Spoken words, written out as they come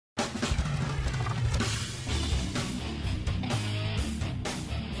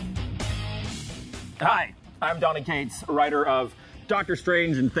Hi, I'm Donny Cates, writer of Doctor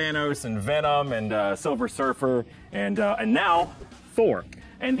Strange and Thanos and Venom and Silver Surfer and now Thor.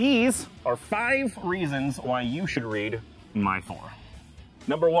 And these are 5 reasons why you should read my Thor.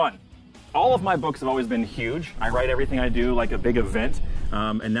 Number 1, all of my books have always been huge. I write everything I do like a big event,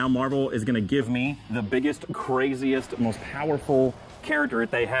 and now Marvel is going to give me the biggest, craziest, most powerful character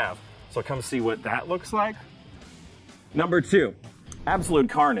that they have. So come see what that looks like. Number 2, Absolute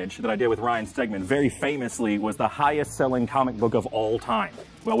Carnage that I did with Ryan Stegman very famously was the highest selling comic book of all time.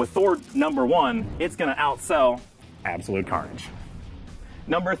 Well, with Thor number 1, it's going to outsell Absolute Carnage.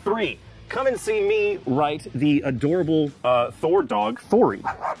 Number 3, come and see me write the adorable Thor dog, Thory.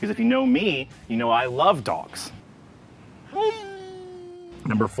 Because if you know me, you know I love dogs.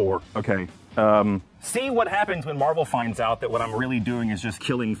 Number 4, okay. See what happens when Marvel finds out that what I'm really doing is just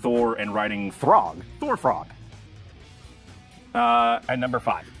killing Thor and writing Throg, Thor Frog. And number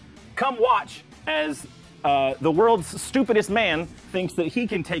 5, come watch as the world's stupidest man thinks that he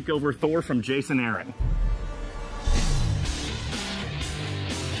can take over Thor from Jason Aaron.